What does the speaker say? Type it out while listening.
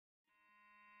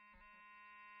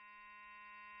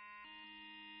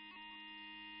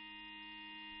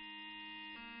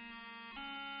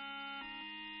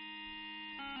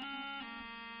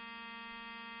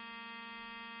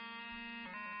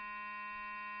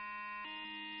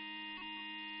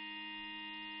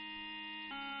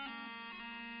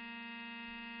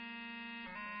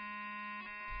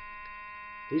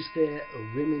Is there a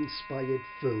whim-inspired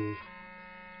fool,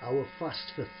 our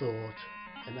fast for thought,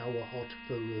 and our hot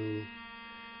for rule,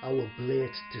 our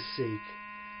blate to seek,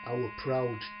 our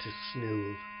proud to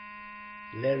snool?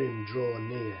 Let him draw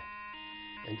near,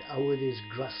 and o'er this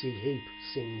grassy heap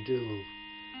sing dool,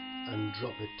 and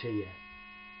drop a tear.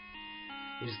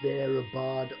 Is there a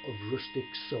bard of rustic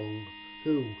song,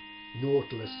 who,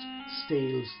 noteless,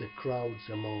 steals the crowds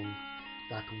among,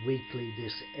 that weekly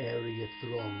this area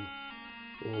throng?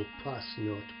 Oh, pass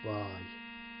not by,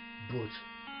 but,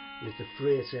 with the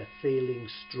freighter feeling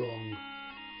strong,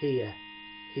 here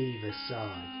heave a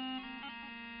sigh.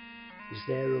 Is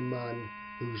there a man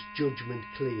whose judgment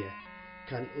clear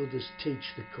can others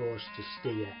teach the course to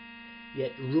steer,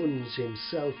 yet runs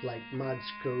himself like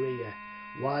mad's career,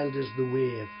 wild as the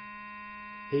wave?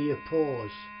 Here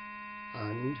pause,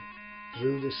 and,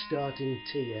 through the starting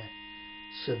tear,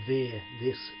 survey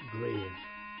this grave.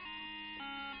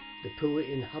 The poor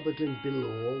inhabitant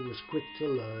below was quick to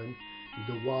learn,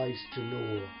 the wise to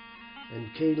know,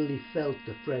 and keenly felt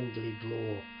the friendly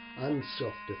glow and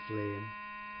softer flame.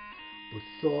 But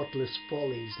thoughtless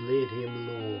follies laid him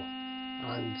low,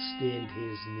 and stained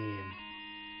his name.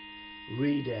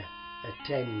 Reader,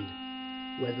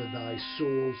 attend, whether thy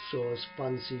soul soars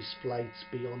fancy's flights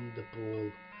beyond the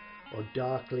pole, or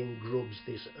darkling grubs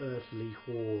this earthly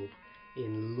hole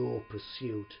in low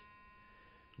pursuit.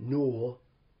 Know,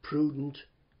 prudent,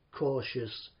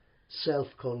 cautious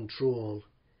self-control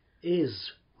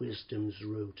is wisdom's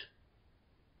root.